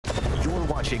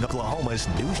watching Oklahoma's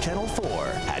News Channel 4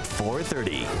 at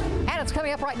 4:30. And it's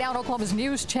coming up right now on Oklahoma's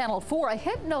News Channel 4. A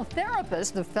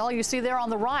hypnotherapist, the fellow you see there on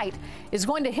the right, is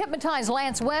going to hypnotize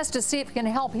Lance West to see if it can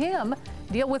help him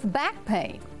deal with back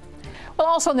pain. Well,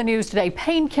 also in the news today,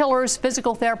 painkillers,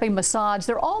 physical therapy, massage,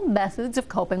 they're all methods of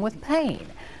coping with pain.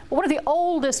 But one of the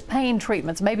oldest pain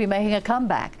treatments may be making a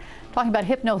comeback. Talking about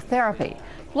hypnotherapy.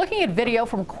 Looking at video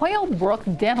from Quail Brook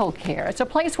Dental Care. It's a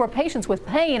place where patients with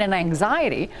pain and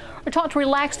anxiety are taught to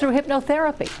relax through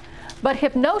hypnotherapy. But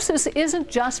hypnosis isn't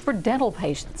just for dental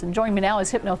patients. And joining me now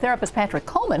is hypnotherapist Patrick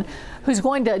Coleman, who's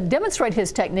going to demonstrate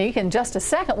his technique in just a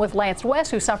second with Lance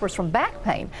West, who suffers from back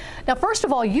pain. Now, first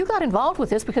of all, you got involved with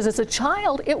this because as a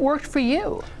child, it worked for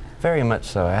you. Very much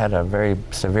so. I had a very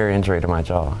severe injury to my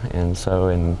jaw. And so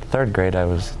in third grade, I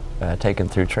was taken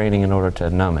through training in order to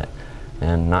numb it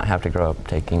and not have to grow up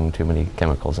taking too many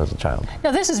chemicals as a child.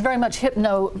 Now, this is very much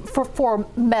hypno for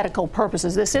medical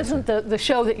purposes. This isn't the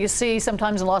show that you see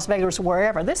sometimes in Las Vegas or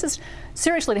wherever. This is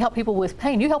seriously to help people with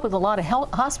pain. You help with a lot of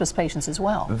hospice patients as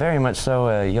well. Very much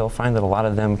so. You'll find that a lot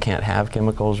of them can't have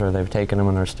chemicals, or they've taken them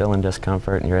and are still in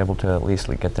discomfort, and you're able to at least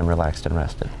get them relaxed and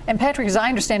rested. And Patrick, as I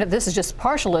understand it, this is just a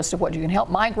partial list of what you can help.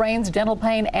 Migraines, dental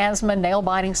pain, asthma, nail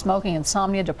biting, smoking,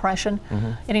 insomnia, depression,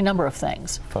 any number of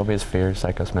things. Phobias, fears,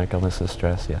 psychosomatic illnesses,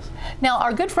 stress, yes. Now,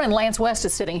 our good friend Lance West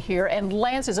is sitting here, and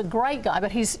Lance is a great guy, but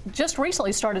he's just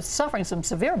recently started suffering some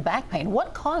severe back pain.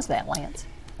 What caused that, Lance?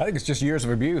 I think it's just years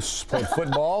of abuse. Played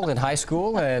football in high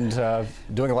school and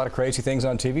doing a lot of crazy things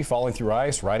on TV, falling through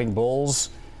ice, riding bulls,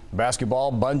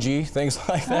 basketball, bungee, things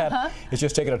like that. It's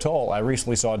just taken a toll. I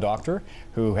recently saw a doctor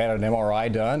who had an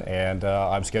MRI done, and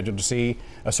I'm scheduled to see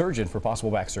a surgeon for possible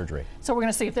back surgery. So we're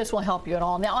going to see if this will help you at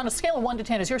all. Now, on a scale of 1 to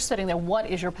 10, as you're sitting there, what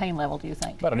is your pain level, do you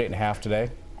think? About an 8.5 today.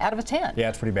 Out of a 10? Yeah,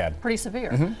 it's pretty bad. Pretty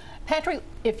severe. Patrick,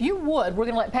 if you would, we're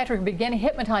going to let Patrick begin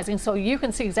hypnotizing so you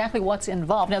can see exactly what's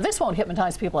involved. Now, this won't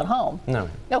hypnotize people at home. No.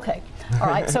 Okay. All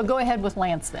right. So go ahead with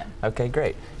Lance then. Okay,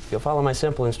 great. If you'll follow my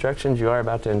simple instructions, you are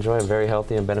about to enjoy a very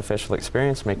healthy and beneficial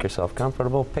experience. Make yourself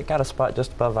comfortable. Pick out a spot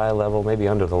just above eye level, maybe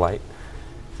under the light,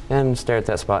 and stare at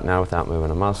that spot now without moving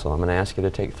a muscle. I'm going to ask you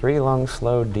to take 3 long,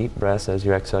 slow, deep breaths. As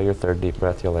you exhale your 3rd deep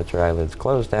breath, you'll let your eyelids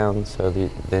close down so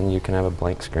then you can have a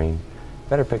blank screen.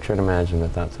 Better picture and imagine the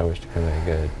thoughts I wish to convey.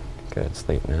 Good. Good.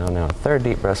 Sleep now. Now, 3rd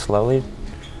deep breath slowly.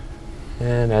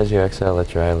 And as you exhale,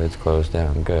 let your eyelids close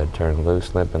down. Good. Turn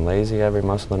loose, limp, and lazy, every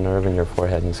muscle and nerve in your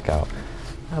forehead and scalp.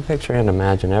 Now picture and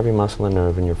imagine every muscle and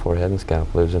nerve in your forehead and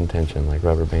scalp losing tension, like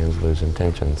rubber bands losing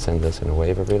tension. Send this in a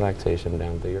wave of relaxation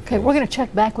down through your face. Okay, we're going to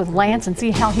check back with Lance and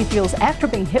see how he feels after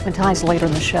being hypnotized later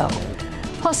in the show.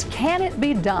 Plus, can it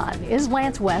be done? Is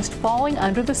Lance West falling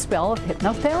under the spell of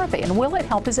hypnotherapy? And will it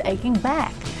help his aching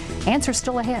back? Answer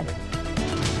still ahead.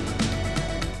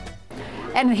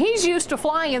 And he's used to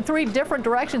flying in 3 different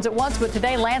directions at once, but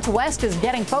today Lance West is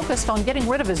getting focused on getting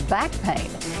rid of his back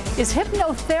pain. Is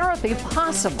hypnotherapy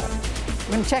possible?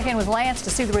 We're going to check in with Lance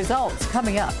to see the results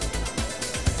coming up.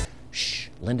 Shh,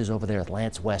 Linda's over there with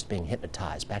Lance West being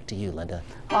hypnotized. Back to you, Linda.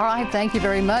 All right, thank you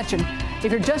very much. And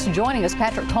if you're just joining us,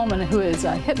 Patrick Coleman, who is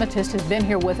a hypnotist, has been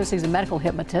here with us. He's a medical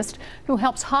hypnotist who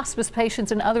helps hospice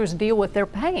patients and others deal with their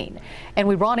pain. And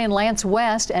we brought in Lance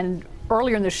West, and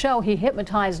earlier in the show, he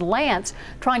hypnotized Lance,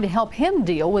 trying to help him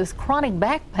deal with chronic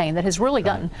back pain that has really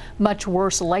gotten much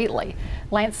worse lately.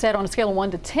 Lance said on a scale of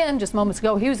 1 to 10 just moments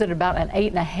ago, he was at about an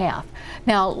 8.5.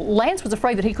 Now, Lance was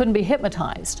afraid that he couldn't be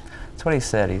hypnotized. That's what he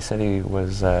said. He said he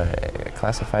was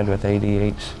classified with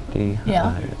ADHD.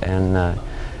 Yeah.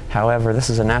 However, this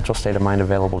is a natural state of mind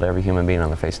available to every human being on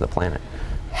the face of the planet.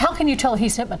 How can you tell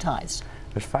he's hypnotized?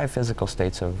 There's 5 physical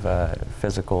states of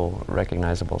physical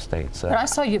recognizable states. But I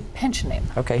saw you pinching him.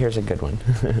 Okay, here's a good one.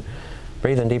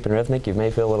 Breathing deep and rhythmic, you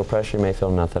may feel a little pressure, you may feel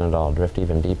nothing at all. Drift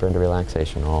even deeper into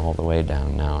relaxation all the way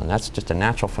down now. And that's just a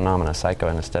natural phenomena,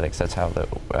 Psycho-Anesthetics. That's how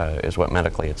is what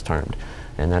medically it's termed.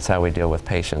 And that's how we deal with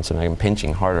patients. And I'm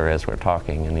pinching harder as we're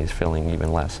talking, and he's feeling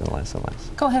even less and less and less.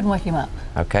 Go ahead and wake him up.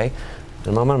 Okay. In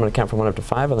a moment, I'm going to count from 1 up to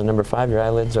 5. On the number 5, your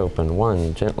eyelids open.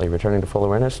 1, gently returning to full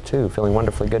awareness. 2, feeling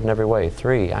wonderfully good in every way.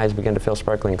 3, eyes begin to feel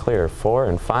sparkling clear. 4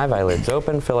 and 5, eyelids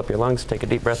open. Fill up your lungs, take a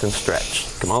deep breath, and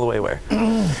stretch. Come all the way where?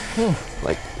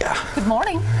 Like, yeah. Good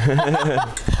morning.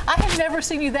 I have never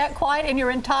seen you that quiet in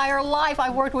your entire life.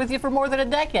 I've worked with you for more than a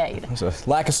decade. It's a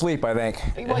lack of sleep, I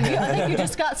think. Well, I think you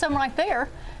just got some right there.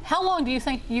 How long do you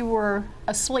think you were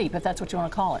asleep, if that's what you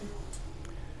want to call it?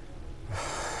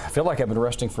 I feel like I've been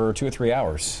resting for 2 or 3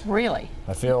 hours. Really?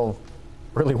 I feel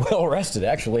really well rested,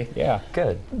 actually. Yeah.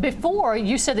 Good. Before,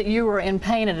 you said that you were in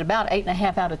pain at about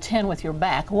 8.5 out of 10 with your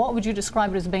back. What would you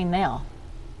describe it as being now?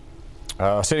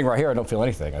 Sitting right here, I don't feel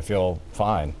anything. I feel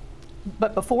fine.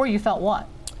 But before, you felt what?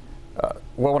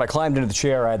 Well, when I climbed into the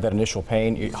chair, I had that initial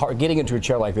pain. Getting into a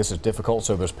chair like this is difficult,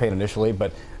 so there's pain initially,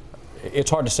 but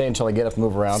it's hard to say until I get up and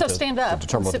move around so stand up to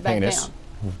determine what the pain is. Down.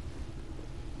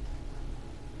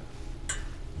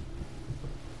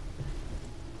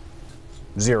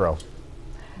 0.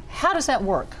 How does that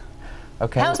work?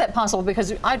 Okay. How is that possible?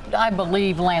 Because I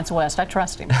believe Lance West. I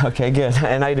trust him. Okay, good.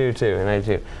 And I do too. And I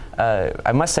do.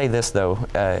 I must say this though.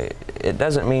 It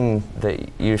doesn't mean that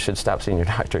you should stop seeing your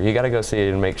doctor. You got to go see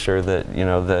it and make sure that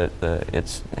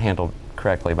it's handled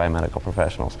correctly by medical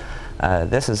professionals.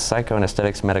 This is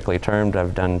Psycho-Anesthetics, medically termed.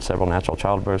 I've done several natural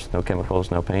childbirths, no chemicals,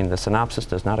 no pain. The synapses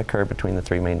does not occur between the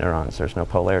 3 main neurons. There's no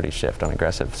polarity shift on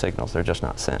aggressive signals. They're just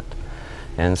not sent.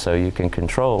 And so you can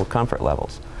control comfort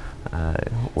levels.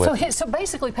 So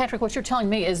basically, Patrick, what you're telling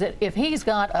me is that if he's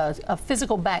got a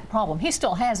physical back problem, he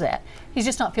still has that. He's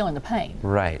just not feeling the pain.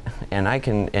 Right, and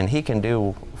he can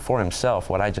do for himself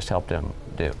what I just helped him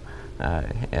do,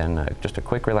 just a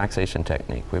quick relaxation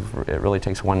technique. It really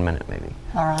takes 1 minute, maybe.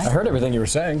 All right. I heard everything you were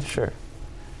saying. Sure.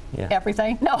 Yeah.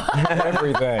 Everything? No.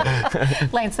 Everything.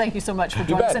 Lance, thank you so much for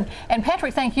joining us. And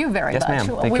Patrick, thank you very much. Yes,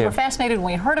 ma'am. We were fascinated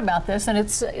when we heard about this, and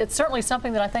it's certainly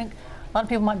something that I think a lot of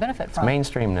people might benefit from. It's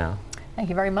mainstream now. Thank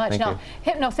you very much. Thank now,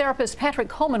 you. hypnotherapist Patrick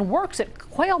Coleman works at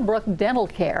Quailbrook Dental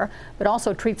Care, but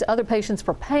also treats other patients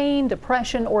for pain,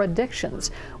 depression, or addictions.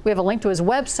 We have a link to his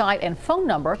website and phone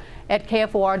number at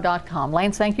KFOR.com.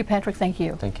 Lance, thank you. Patrick, thank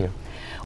you. Thank you.